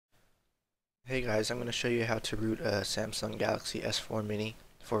Hey guys, I'm going to show you how to root a Samsung Galaxy S4 Mini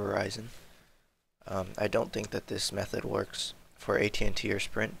for Verizon. I don't think that this method works for AT&T or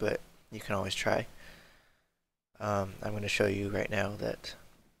Sprint, but you can always try. I'm going to show you right now that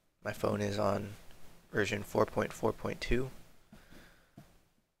my phone is on version 4.4.2,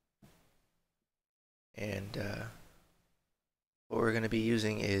 and what we're going to be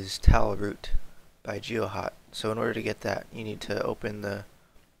using is Towelroot by GeoHot. So in order to get that, you need to open the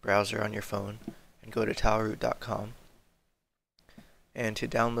browser on your phone and go to towelroot.com. And to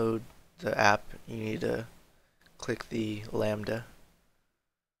download the app, you need to click the lambda.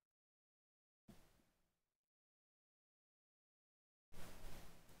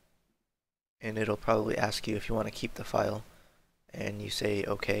 And it'll probably ask you if you want to keep the file. And you say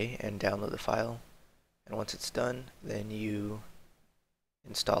OK and download the file. And once it's done, then you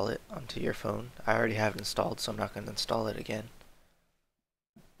install it onto your phone. I already have it installed, so I'm not going to install it again.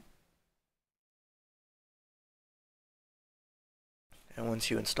 And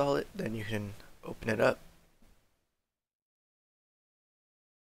once you install it, then you can open it up.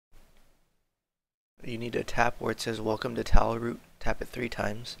 You need to tap where it says Welcome to Towelroot. Tap it 3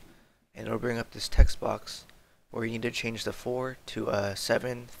 times, and it'll bring up this text box where you need to change the 4 to a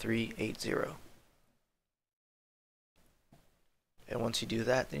 7380. And once you do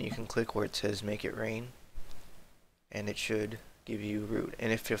that, then you can click where it says Make It Rain, and it should give you root.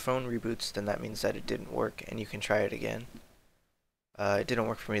 And if your phone reboots, then that means that it didn't work, and you can try it again. It didn't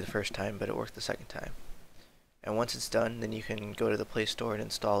work for me the first time, but it worked the second time. And once it's done, then you can go to the Play Store and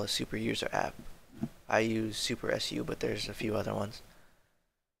install a Super User app. I use Super SU, but there's a few other ones.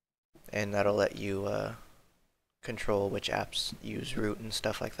 And that'll let you control which apps use root and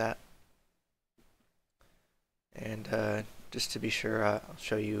stuff like that. And just to be sure, I'll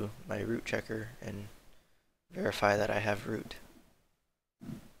show you my root checker and verify that I have root.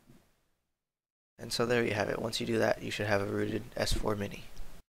 And so there you have it. Once you do that, you should have a rooted S4 Mini.